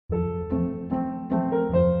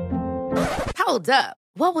Hold up.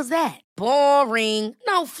 What was that? Boring.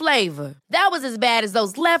 No flavor. That was as bad as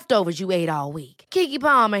those leftovers you ate all week. Keke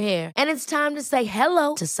Palmer here. And it's time to say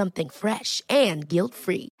hello to something fresh and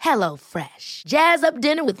guilt-free. Hello Fresh. Jazz up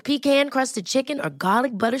dinner with pecan-crusted chicken or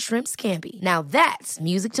garlic butter shrimp scampi. Now that's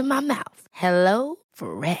music to my mouth. Hello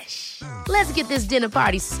Fresh. Let's get this dinner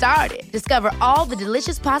party started. Discover all the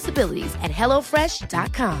delicious possibilities at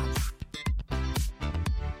hellofresh.com.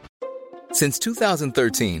 Since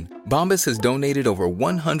 2013, Bombas has donated over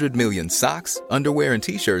 100 million socks, underwear, and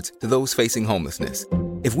T-shirts to those facing homelessness.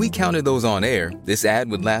 If we counted those on air, this ad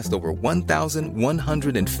would last over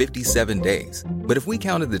 1,157 days. But if we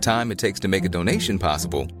counted the time it takes to make a donation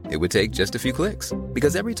possible, it would take just a few clicks.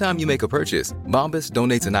 Because every time you make a purchase, Bombas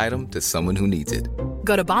donates an item to someone who needs it.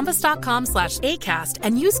 Go to bombas.com/ACAST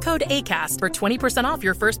and use code ACAST for 20% off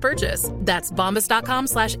your first purchase. That's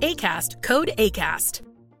bombas.com/ACAST, code ACAST.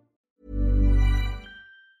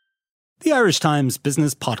 The Irish Times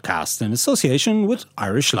Business Podcast in association with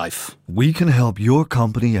Irish Life. We can help your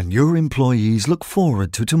company and your employees look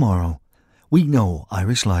forward to tomorrow. We know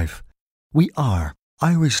Irish Life. We are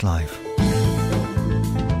Irish Life.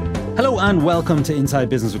 Hello and welcome to Inside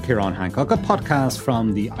Business with Ciarán Hancock, a podcast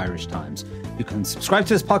from the Irish Times. You can subscribe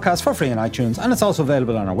to this podcast for free on iTunes, and it's also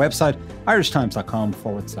available on our website,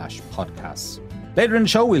 irishtimes.com/podcasts. Later in the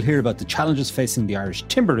show, we'll hear about the challenges facing the Irish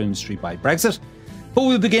timber industry by Brexit. But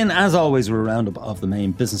we'll begin, as always, with a roundup of the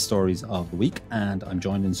main business stories of the week. And I'm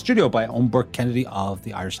joined in studio by Owen Burke-Kennedy of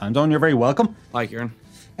the Irish Times. Owen, you're very welcome. Hi, Ciarán.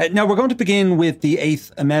 Now, we're going to begin with the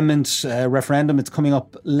 8th Amendment referendum. It's coming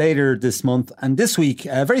up later this month. And this week,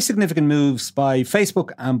 very significant moves by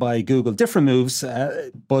Facebook and by Google. Different moves,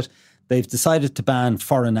 but they've decided to ban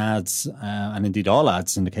foreign ads, and indeed all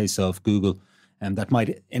ads in the case of Google, that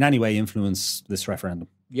might in any way influence this referendum.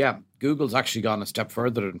 Yeah, Google's actually gone a step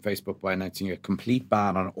further than Facebook by announcing a complete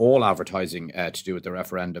ban on all advertising to do with the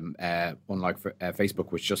referendum, unlike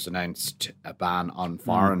Facebook, which just announced a ban on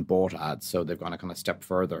foreign bought ads. So they've gone a kind of step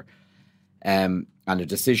further. And the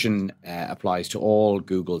decision applies to all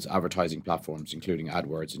Google's advertising platforms, including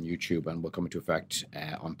AdWords and YouTube, and will come into effect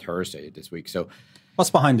on Thursday this week. So what's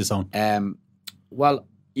behind this, Owen? Well,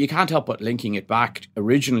 you can't help but linking it back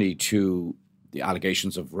originally to the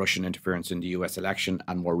allegations of Russian interference in the US election,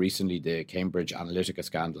 and more recently the Cambridge Analytica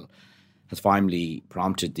scandal has finally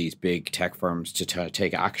prompted these big tech firms to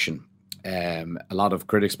take action. A lot of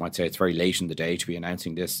critics might say it's very late in the day to be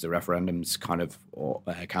announcing this. The referendum's kind of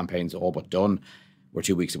campaign's all but done. We're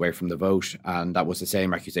 2 weeks away from the vote, and that was the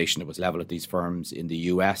same accusation that was leveled at these firms in the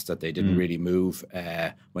US, that they didn't really move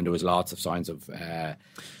when there was lots of signs of...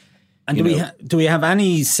 And do we have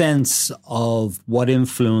any sense of what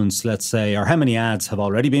influence, let's say, or how many ads have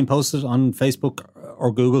already been posted on Facebook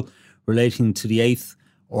or Google relating to the 8th?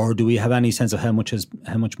 Or do we have any sense of how much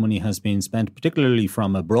money has been spent, particularly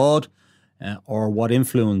from abroad, or what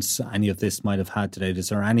influence any of this might have had today? Is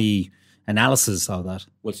there any analysis of that?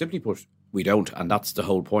 Well, simply put, we don't, and that's the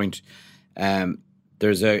whole point.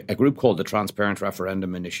 There's a group called the Transparent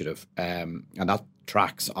Referendum Initiative, and that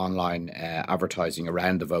tracks online advertising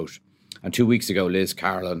around the vote. And 2 weeks ago, Liz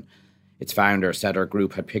Carlin, its founder, said her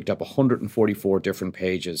group had picked up 144 different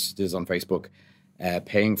pages, this is on Facebook,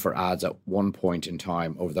 paying for ads at one point in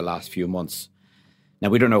time over the last few months. Now,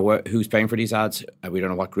 we don't know who's paying for these ads. We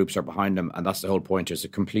don't know what groups are behind them. And that's the whole point. There's a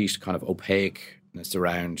complete kind of opaqueness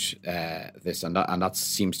around this. And that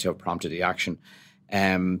seems to have prompted the action.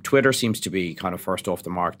 Twitter seems to be kind of first off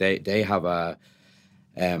the mark. They have a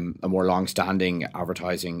more long-standing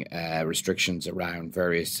advertising restrictions around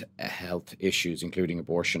various health issues, including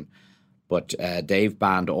abortion. But they've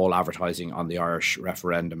banned all advertising on the Irish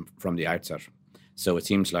referendum from the outset. So it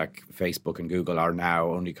seems like Facebook and Google are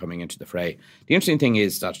now only coming into the fray. The interesting thing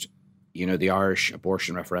is that, the Irish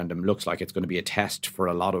abortion referendum looks like it's going to be a test for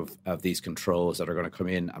a lot of these controls that are going to come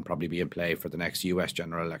in and probably be in play for the next US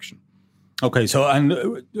general election. Okay, so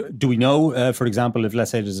and do we know, for example, if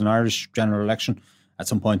let's say there's an Irish general election at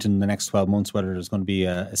some point in the next 12 months, whether there's going to be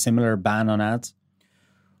a similar ban on ads?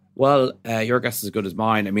 Well, your guess is as good as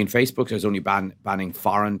mine. I mean, Facebook is only banning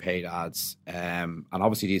foreign paid ads. And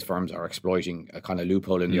obviously these firms are exploiting a kind of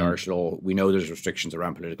loophole in the Irish law. We know there's restrictions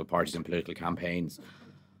around political parties and political campaigns,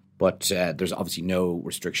 but there's obviously no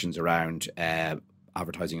restrictions around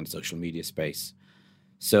advertising in the social media space.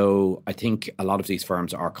 So I think a lot of these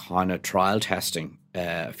firms are kind of trial testing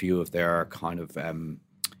a few of their kind of,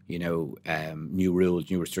 new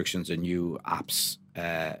rules, new restrictions and new apps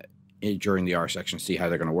during the Irish election to see how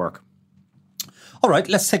they're going to work. All right,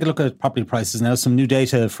 let's take a look at property prices now. Some new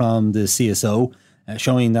data from the CSO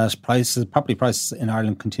showing that property prices in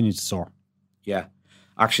Ireland continue to soar. Yeah.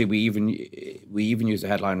 Actually, we even use the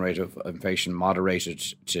headline rate of inflation moderated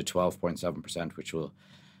to 12.7%, which will.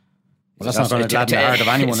 Well, that's not going to gladden the heart of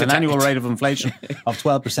anyone. An annual rate of inflation of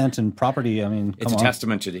 12% in property. I mean, it's a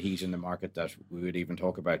testament to the heat in the market that we would even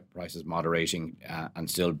talk about prices moderating and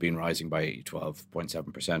still being rising by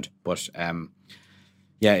 12.7%. But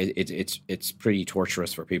it's pretty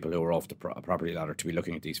torturous for people who are off the property ladder to be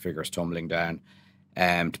looking at these figures tumbling down.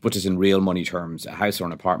 To put this in real money terms, a house or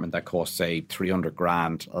an apartment that cost, say, 300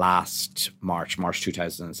 grand last March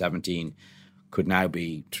 2017, could now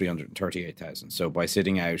be 338,000. So by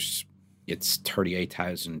sitting out, it's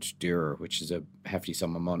 38,000 dearer, which is a hefty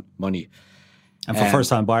sum of money. And for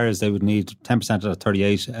first-time buyers, they would need 10% of that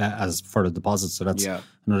 38 as for the deposit. So that's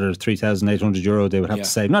another €3,800 they would have to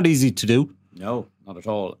save. Not easy to do. No, not at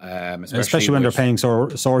all. Especially when they're paying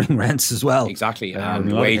soaring rents as well. Exactly.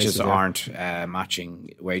 And wages aren't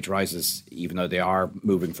matching wage rises, even though they are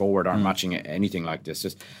moving forward, aren't matching anything like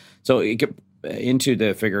this. So into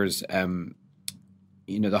the figures,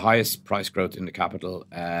 the highest price growth in the capital.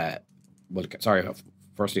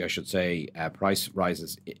 Firstly, I should say price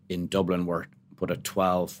rises in Dublin were put at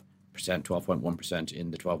 12.1%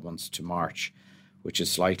 in the 12 months to March, which is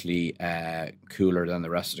slightly cooler than the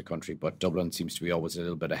rest of the country, but Dublin seems to be always a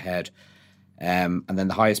little bit ahead. And then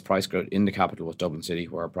the highest price growth in the capital was Dublin City,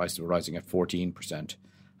 where prices were rising at 14%,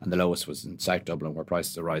 and the lowest was in South Dublin, where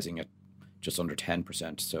prices are rising at just under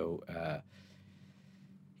 10%. So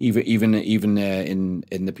even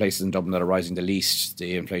in the places in Dublin that are rising the least,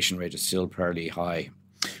 the inflation rate is still fairly high.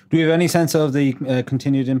 Do you have any sense of the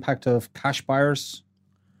continued impact of cash buyers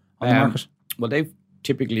on the market? Well, they've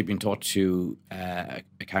typically been taught to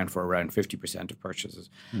account for around 50% of purchases.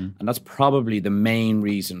 And that's probably the main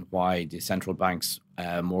reason why the central bank's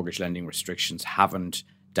mortgage lending restrictions haven't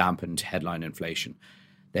dampened headline inflation.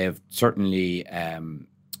 They have certainly,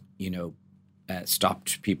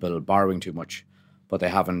 stopped people borrowing too much, but they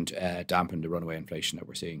haven't dampened the runaway inflation that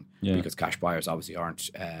we're seeing because cash buyers obviously aren't,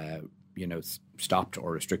 stopped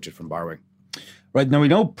or restricted from borrowing. Right, now we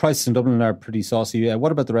know prices in Dublin are pretty saucy.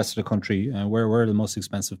 What about the rest of the country? Where are the most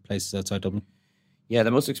expensive places outside Dublin? Yeah,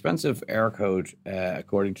 the most expensive air code,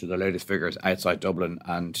 according to the latest figures, outside Dublin,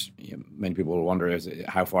 and many people will wonder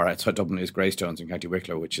how far outside Dublin is Greystones in County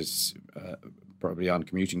Wicklow, which is probably on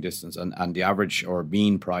commuting distance, and the average or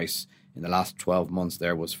mean price in the last 12 months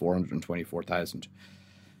there was 424,000.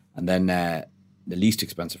 And then the least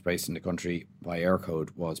expensive place in the country by air code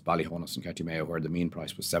was Ballyhonus in County Mayo, where the mean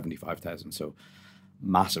price was 75,000. So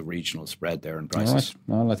massive regional spread there in prices.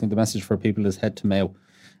 Right. Well, I think the message for people is head to Mayo.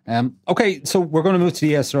 Okay, so we're going to move to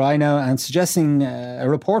the ESRI now, and suggesting a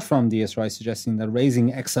report from the ESRI suggesting that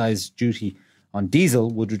raising excise duty on diesel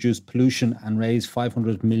would reduce pollution and raise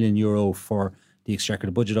 €500 million for the Exchequer.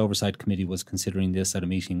 The Budget Oversight Committee was considering this at a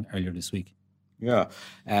meeting earlier this week. Yeah.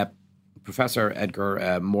 Professor Edgar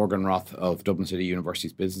Morganroth of Dublin City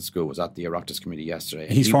University's Business School was at the Oireachtas Committee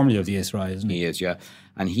yesterday. He's formerly of the ESRI, isn't he? He is, yeah.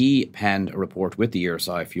 And he penned a report with the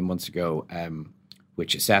ESRI a few months ago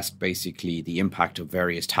which assessed basically the impact of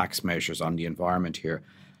various tax measures on the environment here.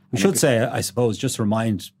 We should say, I suppose, just to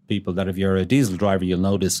remind people that if you're a diesel driver, you'll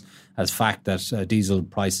notice as fact that diesel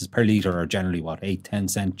prices per litre are generally, 8-10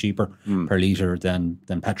 cent cheaper per litre than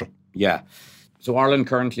petrol. Yeah. So Ireland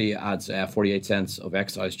currently adds 48 cents of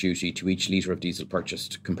excise duty to each litre of diesel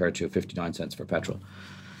purchased compared to 59 cents for petrol.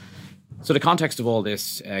 So the context of all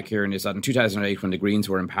this, Kieran, is that in 2008, when the Greens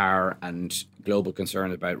were in power and global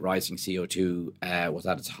concern about rising CO2 was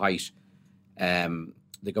at its height,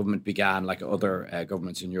 the government began, like other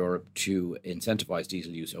governments in Europe, to incentivise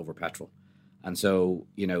diesel use over petrol. And so,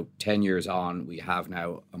 10 years on, we have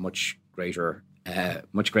now a much greater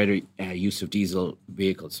use of diesel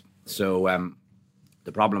vehicles. So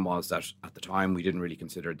the problem was that at the time we didn't really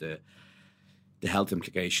consider the health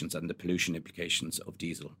implications and the pollution implications of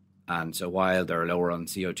diesel. And so while they're lower on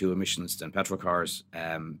CO2 emissions than petrol cars,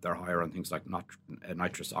 they're higher on things like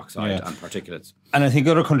nitrous oxide and particulates. And I think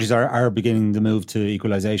other countries are beginning to move to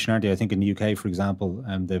equalisation, aren't they? I think in the UK, for example,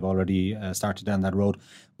 they've already started down that road.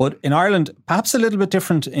 But in Ireland, perhaps a little bit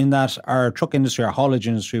different in that our truck industry, our haulage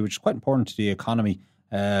industry, which is quite important to the economy,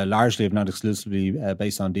 largely, if not exclusively,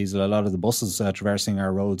 based on diesel. A lot of the buses traversing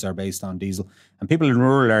our roads are based on diesel. And people in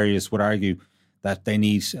rural areas would argue that they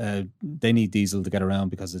need diesel to get around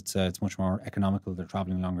because it's much more economical. They're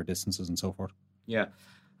travelling longer distances and so forth. Yeah.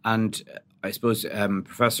 And I suppose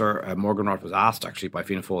Professor Morganroth was asked actually by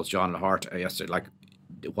Fianna Fáil's John Lahart yesterday,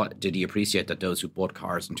 what did he appreciate that those who bought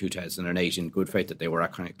cars in 2008 in good faith that they were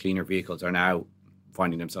kind of cleaner vehicles are now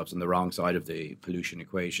finding themselves on the wrong side of the pollution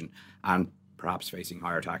equation and perhaps facing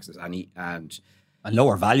higher taxes. And And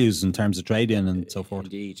lower values in terms of trade-in and so forth.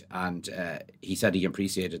 Indeed. And he said he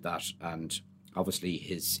appreciated that. And obviously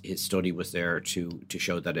his study was there to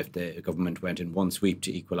show that if the government went in one sweep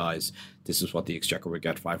to equalise, this is what the Exchequer would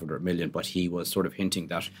get, 500 million. But he was sort of hinting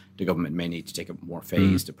that the government may need to take a more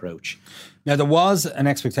phased approach. Now, there was an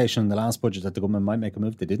expectation in the last budget that the government might make a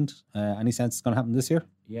move. They didn't. Any sense it's going to happen this year?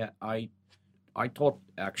 Yeah, I thought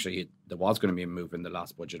actually there was going to be a move in the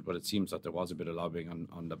last budget, but it seems that there was a bit of lobbying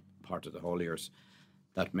on the part of the holiers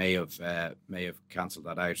that may have cancelled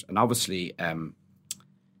that out. And obviously,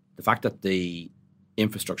 the fact that the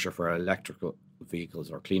infrastructure for electrical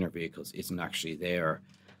vehicles or cleaner vehicles isn't actually there,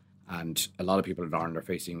 and a lot of people in Ireland are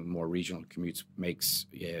facing more regional commutes, makes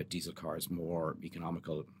diesel cars more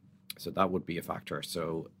economical. So that would be a factor.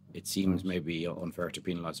 So it seems maybe unfair to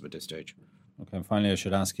penalise them at this stage. Okay, and finally I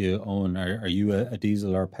should ask you, Owen, are you a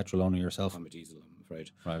diesel or petrol owner yourself? I'm a diesel, I'm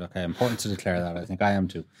afraid. Right, okay, important to declare that. I think I am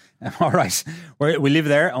too. All right, we leave it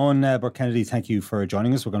there. Owen Burke-Kennedy, thank you for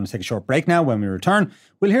joining us. We're going to take a short break now. When we return,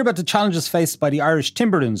 we'll hear about the challenges faced by the Irish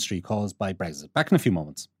timber industry caused by Brexit. Back in a few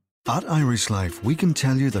moments. At Irish Life, we can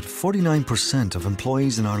tell you that 49% of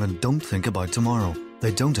employees in Ireland don't think about tomorrow.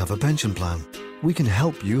 They don't have a pension plan. We can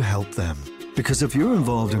help you help them. Because if you're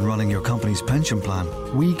involved in running your company's pension plan,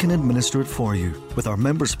 we can administer it for you with our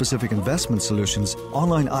member-specific investment solutions,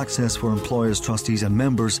 online access for employers, trustees and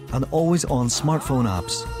members, and always-on smartphone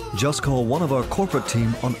apps. Just call one of our corporate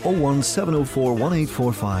team on 01704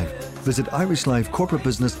 1845. Visit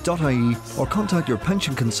irishlifecorporatebusiness.ie or contact your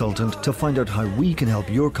pension consultant to find out how we can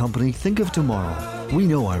help your company think of tomorrow. We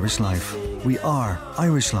know Irish Life. We are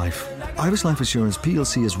Irish Life. Irish Life Assurance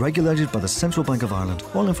plc is regulated by the Central Bank of Ireland.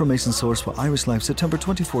 All information sourced for Irish Life September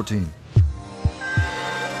 2014.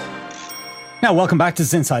 Now, welcome back to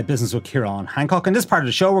this Inside Business with Ciarán Hancock. In this part of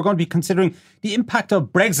the show, we're going to be considering the impact of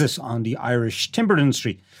Brexit on the Irish timber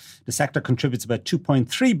industry. The sector contributes about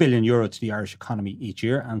 €2.3 billion to the Irish economy each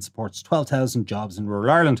year and supports 12,000 jobs in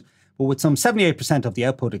rural Ireland. But with some 78% of the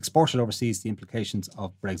output exported overseas, the implications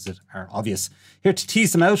of Brexit are obvious. Here to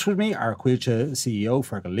tease them out with me are Quilcha CEO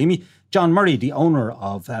Fergal Leamy, John Murray, the owner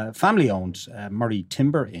of family-owned Murray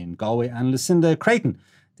Timber in Galway, and Lucinda Creighton,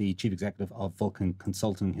 the Chief Executive of Vulcan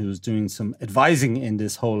Consulting, who's doing some advising in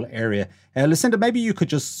this whole area. Lucinda, maybe you could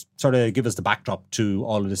just sort of give us the backdrop to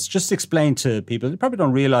all of this. Just explain to people who probably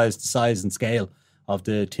don't realise the size and scale of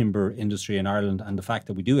the timber industry in Ireland and the fact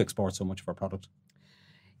that we do export so much of our product.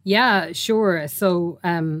 Yeah, sure. So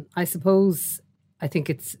I suppose I think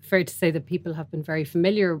it's fair to say that people have been very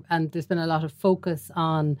familiar, and there's been a lot of focus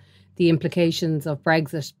on the implications of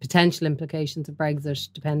Brexit, potential implications of Brexit,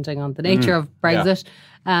 depending on the nature of Brexit,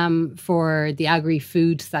 for the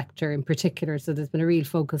agri-food sector in particular. So there's been a real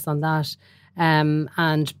focus on that.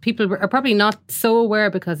 And people are probably not so aware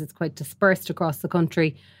because it's quite dispersed across the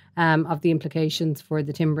country of the implications for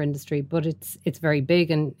the timber industry. But it's very big,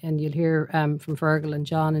 and you'll hear from Fergal and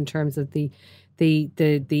John in terms of the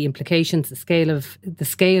implications, the scale of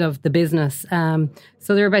the business.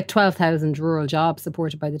 So there are about 12,000 rural jobs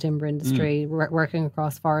supported by the timber industry, working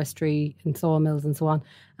across forestry and sawmills and so on.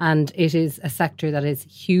 And it is a sector that is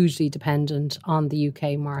hugely dependent on the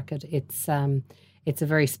UK market. It's a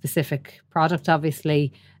very specific product,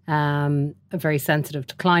 obviously, very sensitive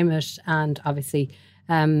to climate, and obviously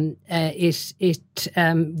we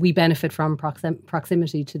benefit from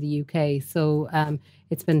proximity to the UK. So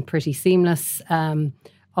it's been pretty seamless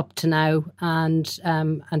up to now,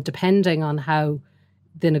 and depending on how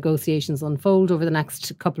the negotiations unfold over the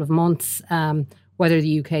next couple of months, whether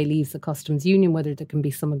the UK leaves the customs union, whether there can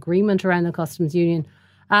be some agreement around the customs union,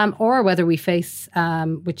 or whether we face,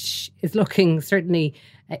 which is looking certainly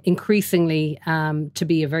increasingly to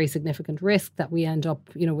be a very significant risk, that we end up,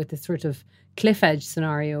 with this sort of cliff edge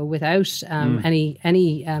scenario without any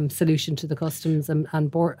solution to the customs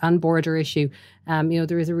and border issue.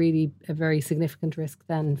 There is a very significant risk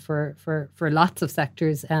then for lots of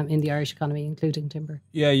sectors in the Irish economy, including timber.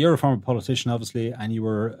 Yeah, you're a former politician, obviously, and you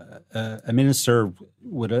were a minister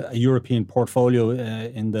with a European portfolio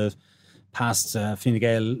in the past Fine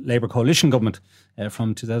Gael Labour coalition government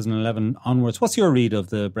from 2011 onwards. What's your read of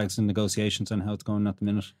the Brexit negotiations and how it's going at the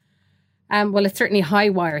minute? Well, it's certainly high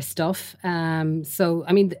wire stuff. So,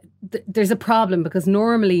 I mean, there's a problem because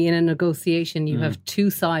normally in a negotiation you have two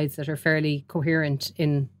sides that are fairly coherent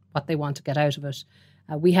in what they want to get out of it.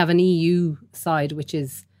 We have an EU side which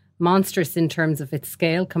is monstrous in terms of its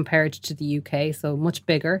scale compared to the UK, so much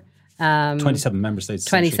bigger. 27 member states.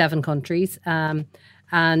 27 countries.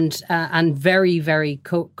 and very, very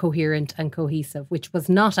coherent and cohesive, which was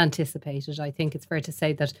not anticipated. I think it's fair to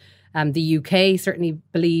say that the UK certainly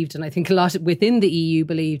believed, and I think a lot within the EU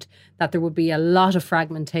believed, that there would be a lot of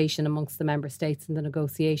fragmentation amongst the member states in the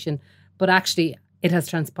negotiation. But actually, it has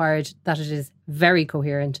transpired that it is very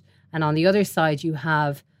coherent. And on the other side, you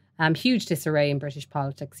have huge disarray in British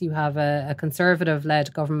politics. You have a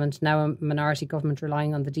Conservative-led government, now a minority government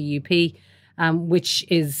relying on the DUP, which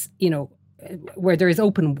is, where there is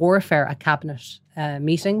open warfare at cabinet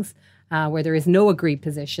meetings, where there is no agreed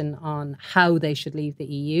position on how they should leave the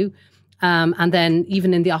EU. And then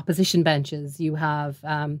even in the opposition benches, you have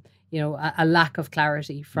a lack of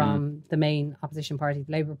clarity from the main opposition party,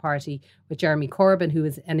 the Labour Party, with Jeremy Corbyn, who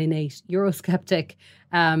is an innate Eurosceptic,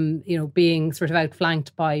 being sort of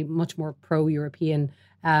outflanked by much more pro-European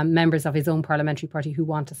members of his own parliamentary party who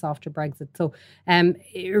want a softer Brexit. So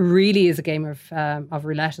it really is a game of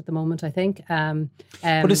roulette at the moment, I think.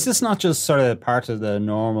 But is this not just sort of part of the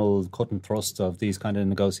normal cut and thrust of these kind of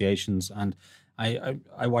negotiations? And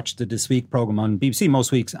I watched the This Week programme on BBC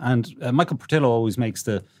most weeks, and Michael Portillo always makes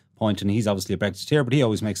the point, and he's obviously a Brexiteer, but he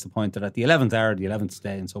always makes the point that at the 11th hour, the 11th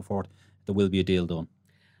day and so forth, there will be a deal done.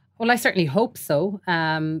 Well, I certainly hope so.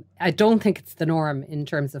 I don't think it's the norm in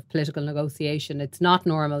terms of political negotiation. It's not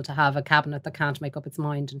normal to have a cabinet that can't make up its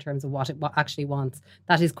mind in terms of what it actually wants.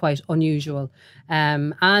 That is quite unusual.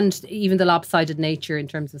 And even the lopsided nature in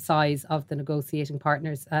terms of size of the negotiating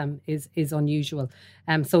partners is unusual.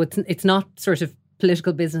 So it's not sort of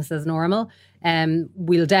political business as normal.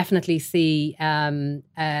 We'll definitely see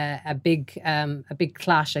a big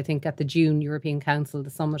clash, I think, at the June European Council,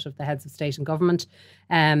 the summit of the heads of state and government.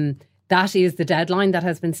 That is the deadline that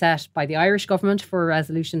has been set by the Irish government for a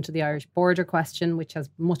resolution to the Irish border question, which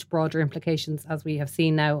has much broader implications, as we have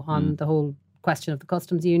seen now, on the whole question of the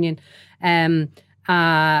customs union. There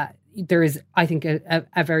is, I think,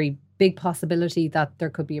 a very big possibility that there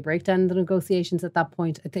could be a breakdown in the negotiations at that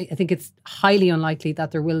point. I think it's highly unlikely that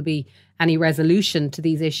there will be any resolution to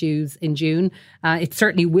these issues in June. It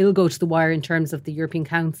certainly will go to the wire in terms of the European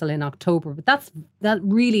Council in October, but that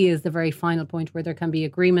really is the very final point where there can be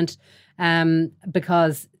agreement,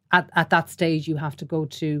 because at that stage you have to go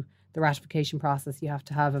to the ratification process. You have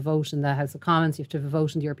to have a vote in the House of Commons. You have to have a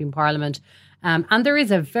vote in the European Parliament. And there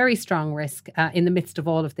is a very strong risk in the midst of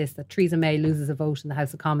all of this that Theresa May loses a vote in the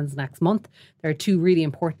House of Commons next month. There are two really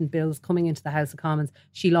important bills coming into the House of Commons.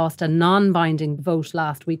 She lost a non-binding vote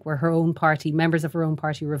last week where members of her own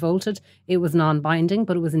party revolted. It was non-binding,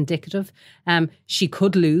 but it was indicative. She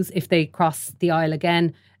could lose if they cross the aisle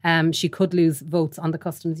again. She could lose votes on the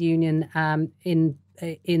customs union in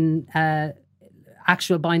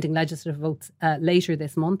actual binding legislative votes later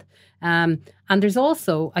this month. And there's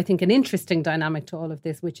also, I think, an interesting dynamic to all of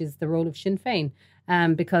this, which is the role of Sinn Féin,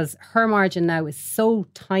 because her margin now is so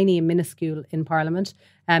tiny and minuscule in Parliament.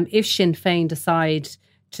 If Sinn Féin decide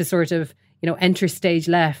to sort of, enter stage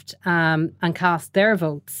left and cast their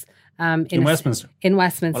votes in Westminster.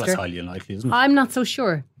 Well, that's highly unlikely, isn't it? I'm not so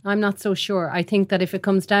sure. I think that if it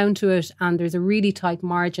comes down to it and there's a really tight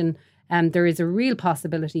margin, there is a real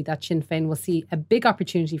possibility that Sinn Féin will see a big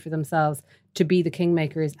opportunity for themselves to be the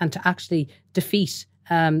kingmakers and to actually defeat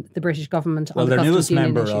the British government. Well, on the their newest customs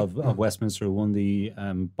union member issue. of Westminster, who won the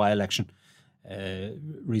by-election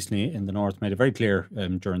recently in the North, made it very clear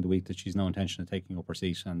during the week that she's no intention of taking up her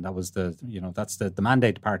seat, and that was that's the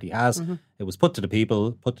mandate the party has. Mm-hmm. It was put to the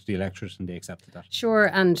people, put to the electorate, and they accepted that. Sure,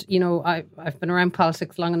 and I've been around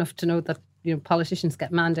politics long enough to know that politicians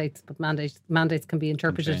get mandates, but mandates can be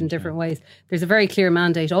interpreted in different ways. There's a very clear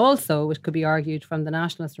mandate also, which could be argued, from the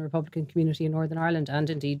nationalist and Republican community in Northern Ireland, and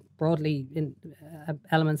indeed broadly in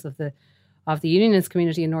elements of the unionist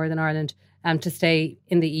community in Northern Ireland, to stay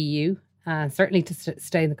in the EU. Certainly to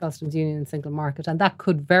stay in the customs union and single market, and that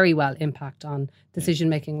could very well impact on decision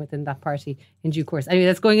making within that party in due course. Anyway,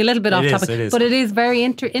 that's going a little bit off topic, but it is very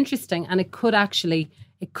interesting, and it could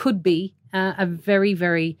be a very,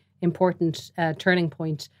 very important turning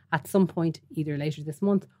point at some point, either later this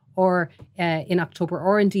month or in October,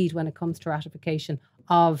 or indeed when it comes to ratification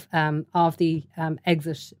of the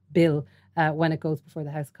exit bill when it goes before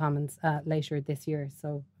the House of Commons later this year.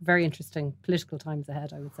 So very interesting political times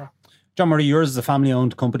ahead, I would say. John Murray, yours is a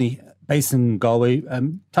family-owned company based in Galway.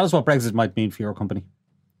 Tell us what Brexit might mean for your company.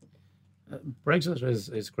 Brexit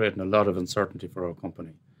is creating a lot of uncertainty for our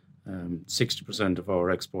company. 60% of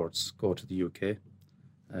our exports go to the UK.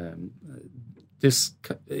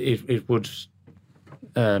 It would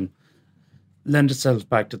lend itself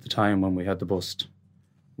back to the time when we had the bust,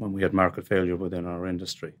 when we had market failure within our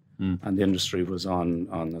industry, and the industry was on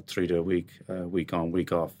a 3-day week, week on,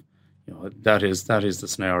 week off. That is the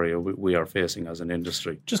scenario we are facing as an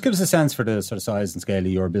industry. Just give us a sense for the sort of size and scale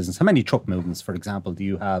of your business. How many truck movements, for example, do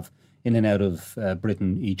you have in and out of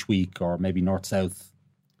Britain each week, or maybe north-south?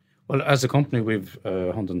 Well, as a company, we've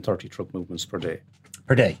 130 truck movements per day.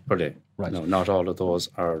 Per day? Per day. Right. No, not all of those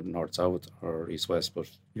are north-south or east-west, but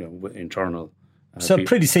internal. So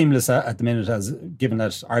pretty seamless at the minute, as given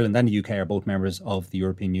that Ireland and the UK are both members of the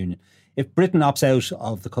European Union. If Britain opts out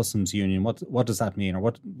of the customs union, what does that mean,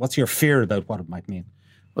 or what's your fear about what it might mean?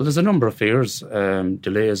 Well, there's a number of fears.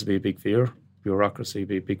 Delays will be a big fear. Bureaucracy will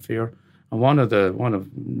be a big fear. And one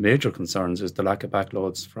of major concerns is the lack of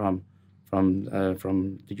backloads from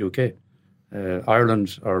the UK.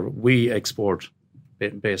 Ireland, or we export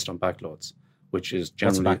based on backloads, which is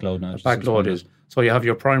generally... What's a backload now? A backload is... So you have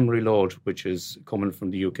your primary load, which is coming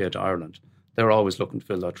from the UK to Ireland. They're always looking to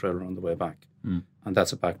fill that trailer on the way back. And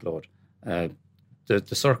that's a backload.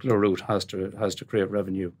 The circular route has to create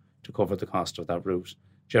revenue to cover the cost of that route.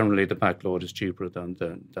 Generally, the backload is cheaper than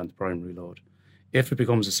the primary load. If it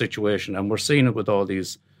becomes a situation, and we're seeing it with all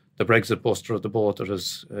these, the Brexit buster of the boat that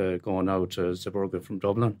is going out to Zeebrugge from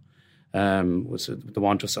Dublin, was the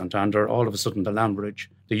one to Santander, all of a sudden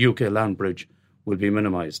the UK land bridge will be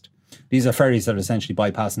minimised. These are ferries that are essentially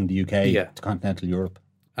bypassing the UK to continental Europe.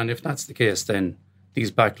 And if that's the case, then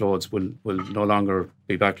these backloads will no longer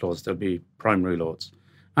be backloads, they'll be primary loads.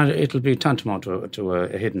 And it'll be tantamount to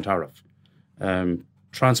a hidden tariff.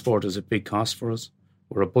 Transport is a big cost for us.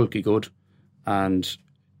 We're a bulky good, and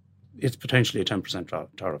it's potentially a 10%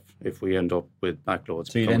 tariff if we end up with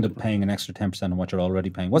backloads. So you'd end up paying an extra 10% on what you're already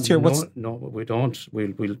paying. No, we don't.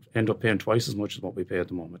 We'll end up paying twice as much as what we pay at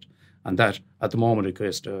the moment. And that, at the moment,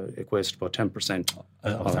 equates to about 10%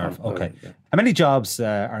 of tariff. Okay. How many jobs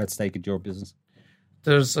are at stake at your business?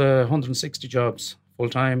 There's 160 jobs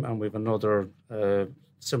full-time, and we have another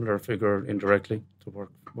similar figure indirectly to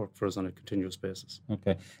work for us on a continuous basis.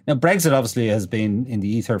 Okay. Now, Brexit obviously has been in the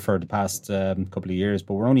ether for the past couple of years,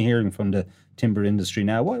 but we're only hearing from the timber industry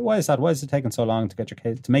now. Why is that? Why is it taking so long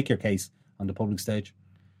to make your case on the public stage?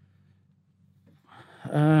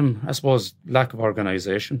 I suppose lack of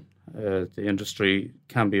organisation. The industry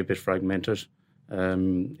can be a bit fragmented.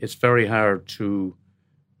 It's very hard to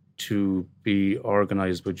be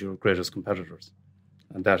organised with your greatest competitors,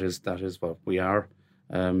 and that is what we are.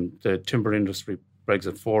 The Timber Industry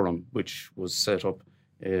Brexit Forum, which was set up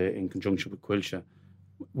in conjunction with Coillte,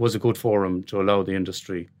 was a good forum to allow the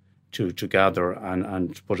industry to gather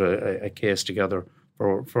and to put a case together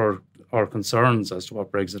for our concerns as to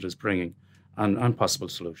what Brexit is bringing and possible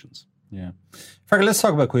solutions. Yeah. Fergal, let's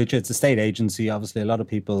talk about Coillte. It's a state agency. Obviously, a lot of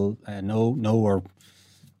people know or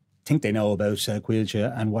think they know about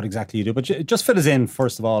Coillte and what exactly you do. But just fill us in,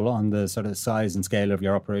 first of all, on the sort of size and scale of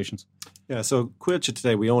your operations. Yeah, so Coillte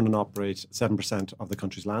today, we own and operate 7% of the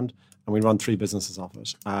country's land, and we run 3 businesses off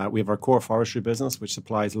it. We have our core forestry business, which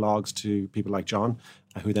supplies logs to people like John,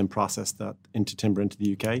 who then process that into timber into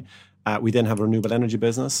the UK. We then have a renewable energy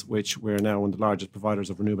business, which we're now one of the largest providers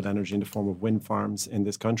of renewable energy in the form of wind farms in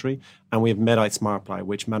this country. And we have Medite Smartply,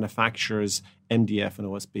 which manufactures MDF and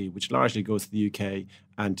OSB, which largely goes to the UK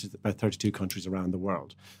and to about 32 countries around the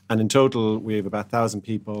world. And in total, we have about 1,000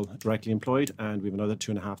 people directly employed, and we have another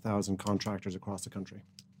 2,500 contractors across the country.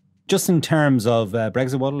 Just in terms of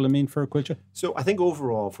Brexit, what will it mean for Coillte? So I think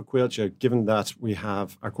overall for Coillte, given that we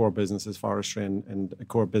have our core business is forestry and a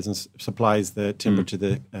core business supplies the timber to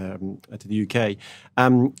the UK,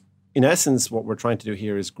 in essence, what we're trying to do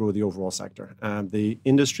here is grow the overall sector. The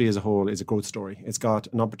industry as a whole is a growth story. It's got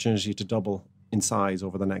an opportunity to double in size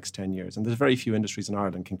over the next 10 years. And there's very few industries in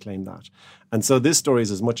Ireland can claim that. And so this story is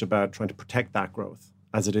as much about trying to protect that growth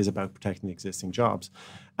as it is about protecting the existing jobs.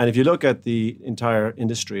 And if you look at the entire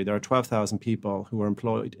industry, there are 12,000 people who are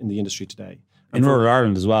employed in the industry today. In rural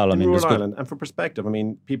Ireland as well. In rural Ireland. And for perspective,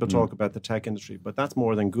 people talk about the tech industry, but that's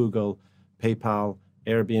more than Google, PayPal,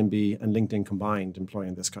 Airbnb and LinkedIn combined employ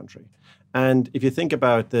in this country. And if you think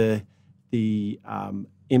about the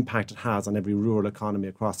impact it has on every rural economy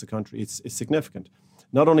across the country, it's significant.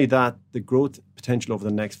 Not only that, the growth potential over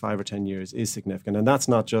the next 5 or 10 years is significant. And that's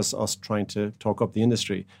not just us trying to talk up the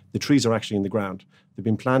industry. The trees are actually in the ground. They've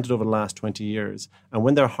been planted over the last 20 years. And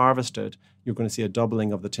when they're harvested, you're going to see a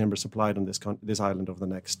doubling of the timber supplied on this island over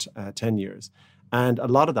the next 10 years. And a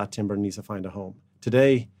lot of that timber needs to find a home.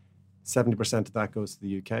 Today, 70% of that goes to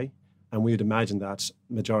the UK. And we would imagine that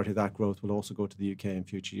majority of that growth will also go to the UK in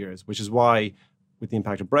future years, which is why, with the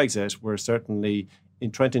impact of Brexit, we're certainly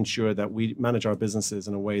in trying to ensure that we manage our businesses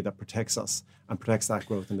in a way that protects us and protects that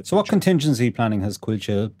growth in the future. So what contingency planning has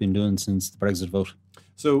Coillte been doing since the Brexit vote?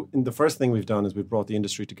 So the first thing we've done is we've brought the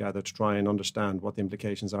industry together to try and understand what the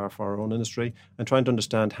implications are for our own industry and trying to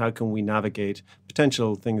understand how can we navigate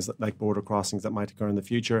potential things like border crossings that might occur in the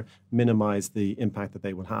future, minimise the impact that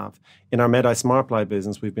they will have. In our Medeye SmartPly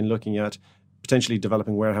business, we've been looking at potentially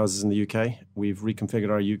developing warehouses in the UK. We've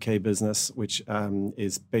reconfigured our UK business, which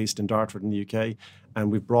is based in Dartford in the UK.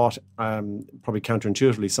 And we've brought, probably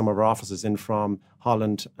counterintuitively, some of our offices in from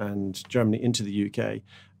Holland and Germany into the UK.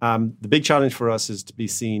 The big challenge for us is to be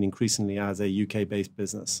seen increasingly as a UK-based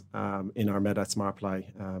business in our Medeye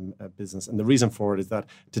SmartPly business. And the reason for it is that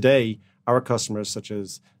today, our customers, such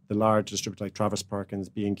as the large distributor like Travis Perkins,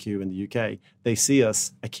 B&Q in the UK, they see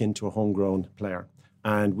us akin to a homegrown player.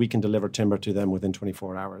 And we can deliver timber to them within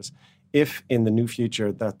 24 hours. If in the new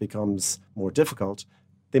future that becomes more difficult,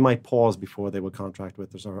 they might pause before they will contract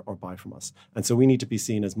with us or buy from us. And so we need to be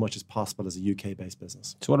seen as much as possible as a UK-based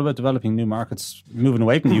business. So what about developing new markets, moving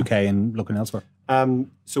away from the UK and looking elsewhere?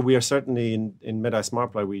 So we are certainly in Medeye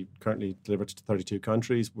SmartPly, we currently deliver to 32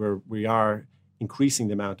 countries where we are increasing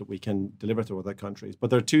the amount that we can deliver to other countries. But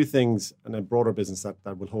there are two things in a broader business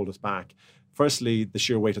that will hold us back. Firstly, the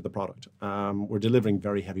sheer weight of the product. We're delivering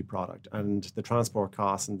very heavy product, and the transport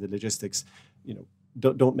costs and the logistics,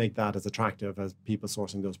 don't make that as attractive as people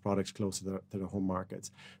sourcing those products closer to their home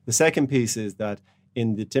markets. The second piece is that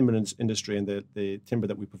in the timber industry and the timber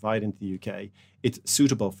that we provide into the UK, it's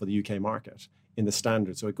suitable for the UK market in the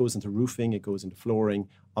standard. So it goes into roofing, it goes into flooring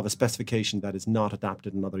of a specification that is not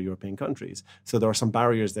adapted in other European countries. So there are some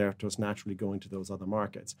barriers there to us naturally going to those other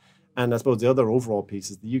markets. And I suppose the other overall piece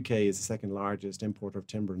is the UK is the second largest importer of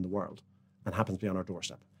timber in the world and happens to be on our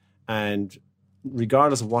doorstep. And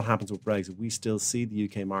regardless of what happens with Brexit, we still see the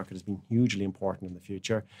UK market as being hugely important in the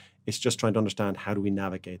future. It's just trying to understand how do we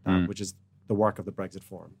navigate that, which is the work of the Brexit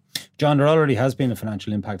Forum. John, there already has been a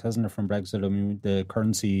financial impact, hasn't there, from Brexit? I mean, the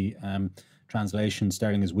currency translation,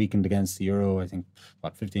 sterling has weakened against the euro, I think,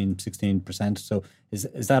 15, 16%. So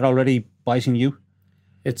is that already biting you?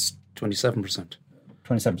 It's 27%.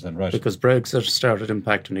 27%, right. Because Brexit started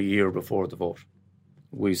impacting a year before the vote.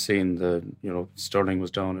 We've seen sterling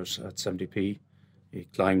was down at 70p.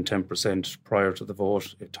 It climbed 10% prior to the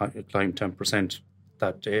vote. It climbed 10%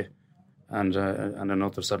 that day and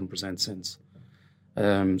another 7% since.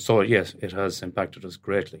 So, yes, it has impacted us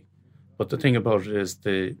greatly. But the thing about it is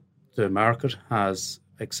the market has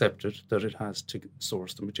accepted that it has to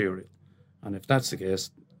source the material. And if that's the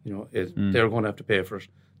case, they're going to have to pay for it.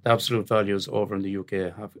 The absolute values over in the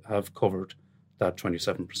UK have covered that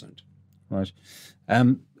 27%. Right.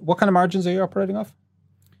 What kind of margins are you operating off?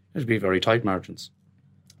 It'd be very tight margins.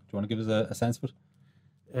 Do you want to give us a sense of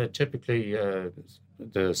it? Typically,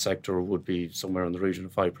 the sector would be somewhere in the region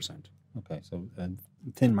of 5%. Okay, so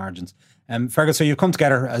thin margins. Fergus, so you've come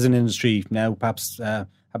together as an industry now, perhaps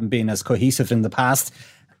haven't been as cohesive in the past.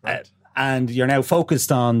 Right. And you're now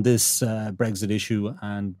focused on this Brexit issue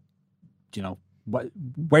and,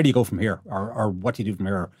 where do you go from here? Or what do you do from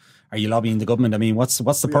here? Are you lobbying the government? I mean, what's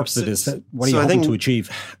the purpose of this? What are you hoping to achieve?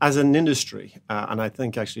 As an industry, and I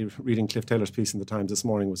think actually reading Cliff Taylor's piece in the Times this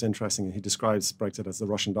morning was interesting. He describes Brexit as the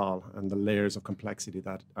Russian doll, and the layers of complexity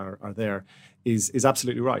that are there is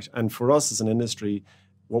absolutely right. And for us as an industry,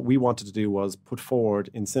 what we wanted to do was put forward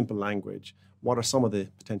in simple language what are some of the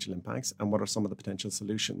potential impacts and what are some of the potential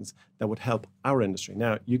solutions that would help our industry.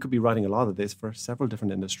 Now, you could be writing a lot of this for several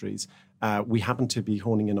different industries. We happen to be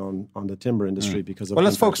honing in on the timber industry because of... Well,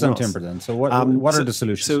 let's focus on timber then. So what are the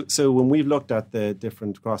solutions? So when we've looked at the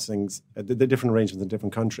different crossings, the different arrangements in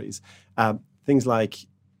different countries, things like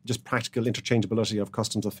just practical interchangeability of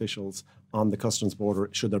customs officials on the customs border,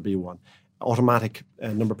 should there be one. Automatic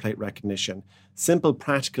number plate recognition, simple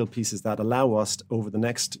practical pieces that allow us over the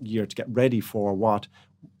next year to get ready for what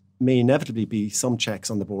may inevitably be some checks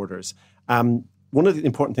on the borders. One of the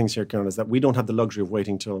important things here, Kieran, is that we don't have the luxury of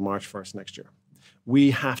waiting till March 1st next year.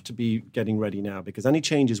 We have to be getting ready now because any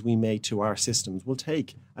changes we make to our systems will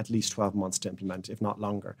take at least 12 months to implement, if not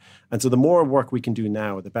longer. And so the more work we can do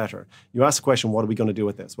now, the better. You ask the question, what are we going to do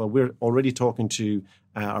with this? Well, we're already talking to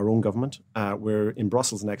our own government. We're in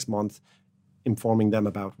Brussels next month, informing them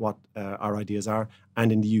about what our ideas are,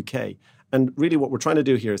 and in the UK. And really what we're trying to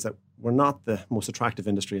do here is that we're not the most attractive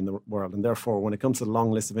industry in the world. And therefore, when it comes to the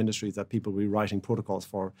long list of industries that people will be writing protocols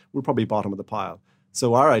for, we're probably bottom of the pile.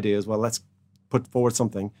 So our idea is, well, let's put forward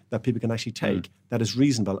something that people can actually take that is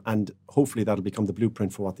reasonable, and hopefully that'll become the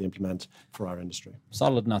blueprint for what they implement for our industry.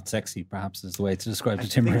 Solid, not sexy, perhaps, is the way to describe the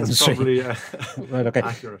timber industry. Probably right, okay.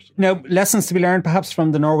 accurate. Now, lessons to be learned perhaps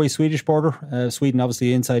from the Norway-Swedish border. Sweden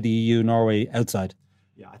obviously inside the EU, Norway outside.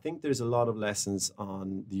 Yeah, I think there's a lot of lessons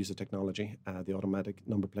on the use of technology, the automatic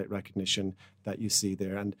number plate recognition that you see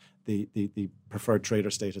there, and the preferred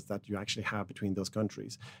trader status that you actually have between those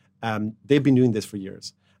countries. They've been doing this for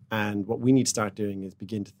years. And what we need to start doing is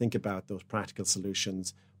begin to think about those practical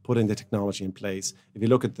solutions, putting the technology in place. If you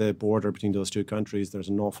look at the border between those two countries, there's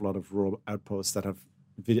an awful lot of rural outposts that have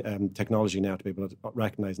technology now to be able to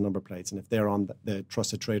recognize number plates. And if they're on the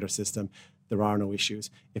trusted trader system, there are no issues.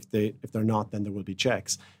 If they're not, then there will be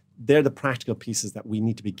checks. They're the practical pieces that we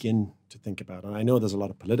need to begin to think about. And I know there's a lot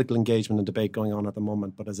of political engagement and debate going on at the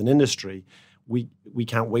moment, but as an industry, we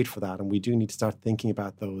can't wait for that. And we do need to start thinking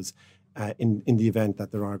about those in the event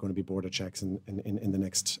that there are going to be border checks in the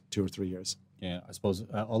next 2 or 3 years. Yeah, I suppose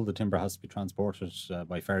all the timber has to be transported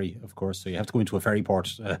by ferry, of course. So you have to go into a ferry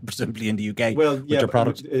port, presumably in the UK, with your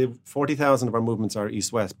product. 40,000 of our movements are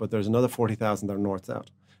east-west, but there's another 40,000 that are north-south.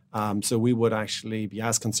 So we would actually be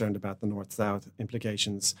as concerned about the north-south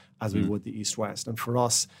implications as we would the east-west. And for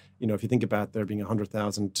us, if you think about there being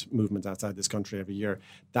 100,000 movements outside this country every year,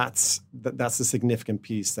 that's a significant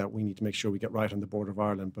piece that we need to make sure we get right on the border of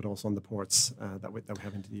Ireland, but also on the ports that we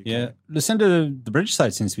have into the UK. Yeah, Lucinda, the British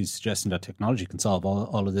side seems to be suggesting that technology can solve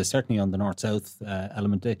all of this, certainly on the north-south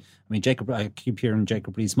element. I mean, I keep hearing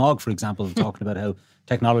Jacob Rees-Mogg, for example, talking about how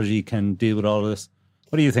technology can deal with all of this.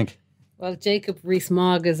 What do you think? Well, Jacob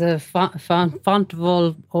Rees-Mogg is a font of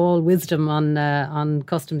all wisdom on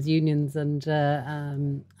customs unions and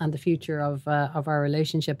the future of our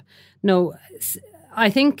relationship. No,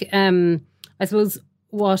 I think I suppose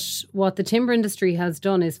what the timber industry has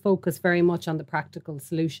done is focus very much on the practical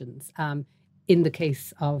solutions in the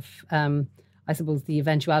case of I suppose the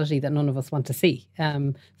eventuality that none of us want to see.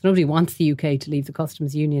 So nobody wants the UK to leave the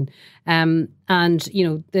customs union, and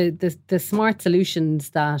the smart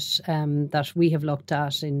solutions that we have looked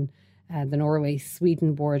at in the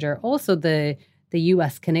Norway-Sweden border, also the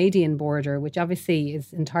US-Canadian border, which obviously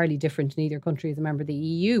is entirely different. Neither country is a member of the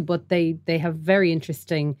EU, but they have very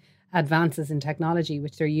interesting advances in technology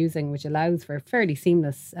which they're using, which allows for fairly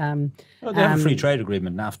seamless. They have a free trade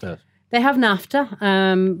agreement, NAFTA. They have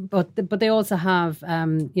NAFTA, but they also have a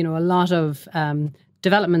lot of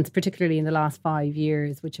developments, particularly in the last 5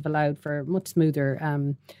 years, which have allowed for much smoother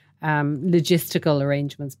logistical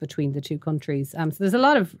arrangements between the two countries. So there's a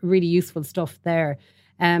lot of really useful stuff there.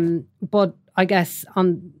 But I guess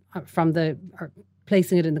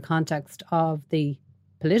placing it in the context of the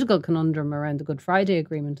political conundrum around the Good Friday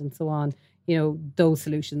Agreement and so on, those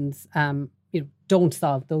solutions don't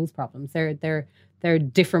solve those problems. They're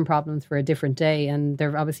different problems for a different day, and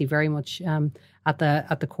they're obviously very much at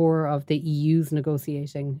the core of the EU's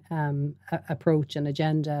negotiating approach and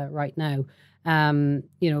agenda right now.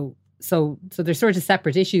 So they're sort of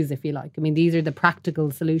separate issues, if you like. I mean, these are the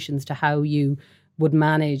practical solutions to how you would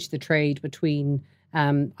manage the trade between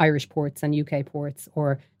Irish ports and UK ports,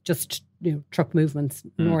 or just truck movements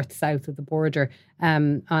north south of the border.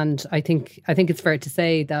 And I think it's fair to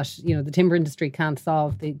say that the timber industry can't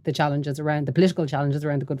solve the challenges around the political challenges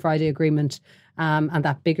around the Good Friday Agreement and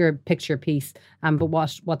that bigger picture piece. But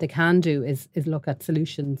what they can do is look at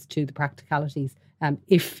solutions to the practicalities.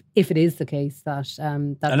 If it is the case that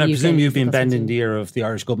and I presume you've been bending the ear of the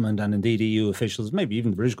Irish government and indeed EU officials, maybe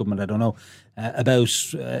even the British government, I don't know, about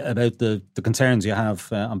the concerns you have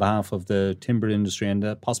on behalf of the timber industry and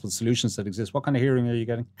the possible solutions that exist. What kind of hearing are you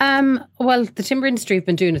getting? Well, the timber industry have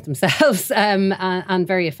been doing it themselves and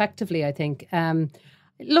very effectively, I think.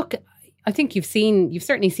 Look, I think you've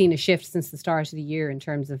certainly seen a shift since the start of the year in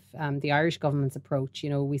terms of the Irish government's approach.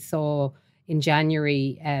 We saw in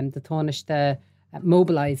January the Taoiseach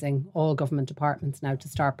mobilising all government departments now to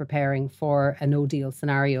start preparing for a no-deal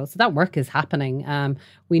scenario. So that work is happening.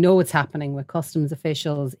 We know it's happening with customs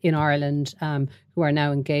officials in Ireland who are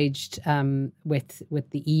now engaged with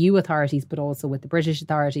the EU authorities, but also with the British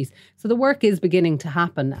authorities. So the work is beginning to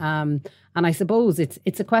happen. And I suppose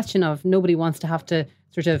it's a question of nobody wants to have to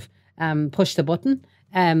sort of push the button.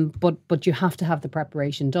 But you have to have the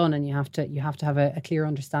preparation done, and you have to have a clear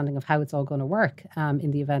understanding of how it's all going to work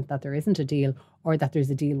in the event that there isn't a deal, or that there's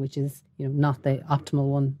a deal which is not the optimal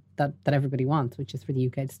one that everybody wants, which is for the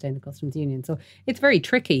UK to stay in the customs union. So it's very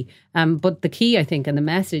tricky. But the key, I think, and the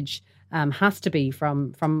message has to be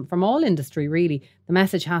from all industry really. The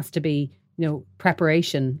message has to be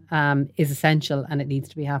preparation is essential, and it needs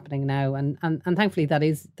to be happening now. And thankfully that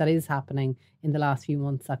is happening in the last few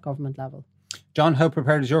months at government level. John, how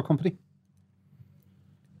prepared is your company?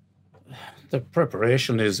 The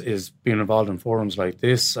preparation is being involved in forums like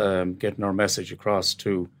this, getting our message across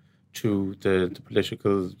to the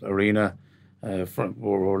political arena.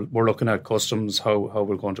 We're looking at customs, how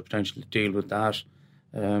we're going to potentially deal with that.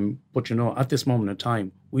 But, you know, at this moment in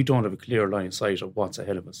time, we don't have a clear line of sight of what's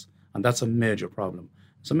ahead of us. And that's a major problem.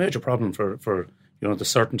 It's a major problem for you know, the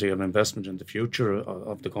certainty of investment in the future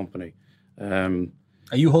of the company.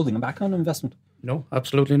 Are you holding back on investment? No,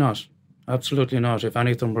 absolutely not. Absolutely not. If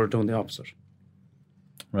anything, we're doing the opposite.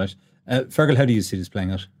 Right. Fergal, how do you see this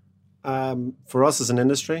playing out? For us as an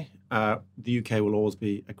industry, the UK will always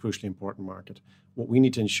be a crucially important market. What we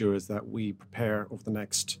need to ensure is that we prepare over the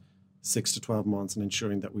next 6 to 12 months and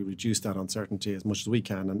ensuring that we reduce that uncertainty as much as we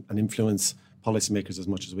can and influence policymakers as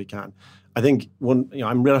much as we can. I think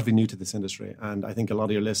I'm relatively new to this industry, and I think a lot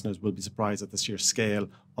of your listeners will be surprised at the sheer scale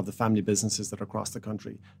of the family businesses that are across the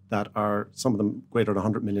country that are, some of them, greater than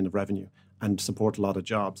 100 million of revenue and support a lot of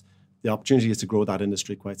jobs. The opportunity is to grow that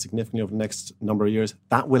industry quite significantly over the next number of years.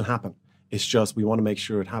 That will happen. It's just we want to make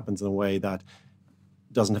sure it happens in a way that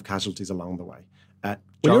doesn't have casualties along the way.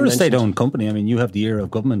 Well, you're a state-owned company. I mean, you have the ear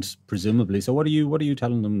of government, presumably. So what are you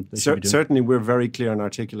telling them they should be doing? Certainly, we're very clear in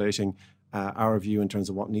articulating our view in terms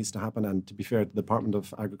of what needs to happen. And to be fair, the Department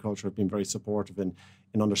of Agriculture have been very supportive in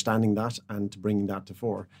understanding that and to bringing that to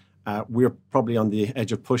fore. We're probably on the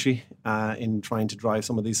edge of pushy in trying to drive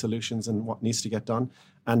some of these solutions and what needs to get done.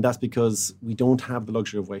 And that's because we don't have the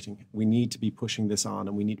luxury of waiting. We need to be pushing this on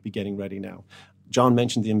and we need to be getting ready now. John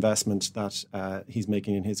mentioned the investment that he's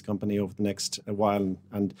making in his company over the next while.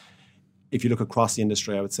 And if you look across the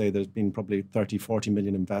industry, I would say there's been probably 30, 40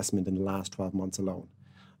 million investment in the last 12 months alone.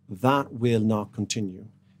 That will not continue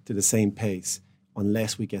to the same pace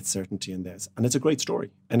unless we get certainty in this. And it's a great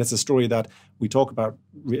story. And it's a story that we talk about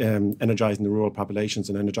energising the rural populations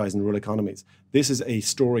and energising the rural economies. This is a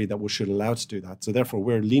story that we should allow to do that. So therefore,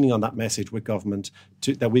 we're leaning on that message with government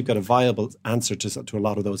that we've got a viable answer to a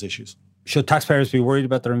lot of those issues. Should taxpayers be worried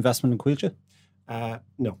about their investment in Coillte?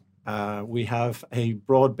 No. We have a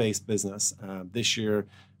broad-based business. This year,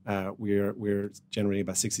 we're generating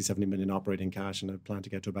about 60-70 million operating cash and a plan to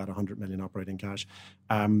get to about 100 million operating cash.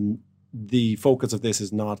 The focus of this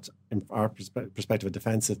is not, in our perspective, a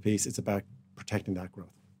defensive piece. It's about protecting that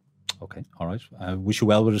growth. Okay, all right. Wish you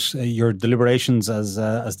well with your deliberations as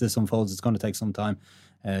this unfolds. It's going to take some time.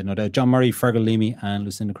 No doubt. John Murray, Fergal Leamy and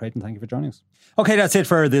Lucinda Creighton, thank you for joining us. Okay, that's it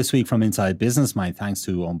for this week from Inside Business. My thanks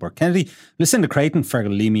to Owen Burke-Kennedy, Lucinda Creighton,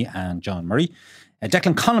 Fergal Leamy and John Murray.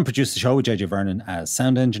 Declan Conlon produced the show with JJ Vernon as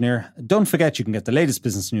sound engineer. Don't forget you can get the latest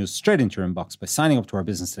business news straight into your inbox by signing up to our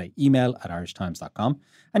Business Today email at irishtimes.com.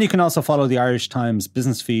 And you can also follow the Irish Times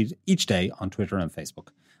business feed each day on Twitter and Facebook.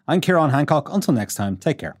 I'm Ciarán Hancock. Until next time,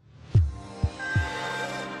 take care.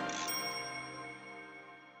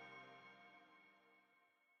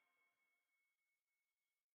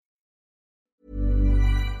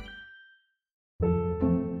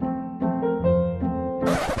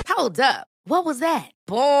 Hold up. What was that?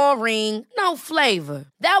 Boring. No flavor.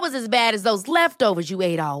 That was as bad as those leftovers you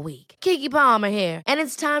ate all week. Keke Palmer here. And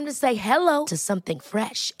it's time to say hello to something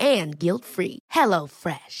fresh and guilt-free. Hello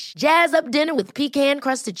Fresh. Jazz up dinner with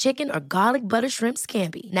pecan-crusted chicken or garlic butter shrimp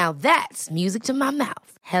scampi. Now that's music to my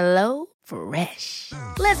mouth. Hello Fresh.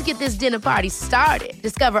 Let's get this dinner party started.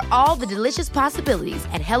 Discover all the delicious possibilities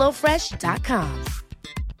at HelloFresh.com.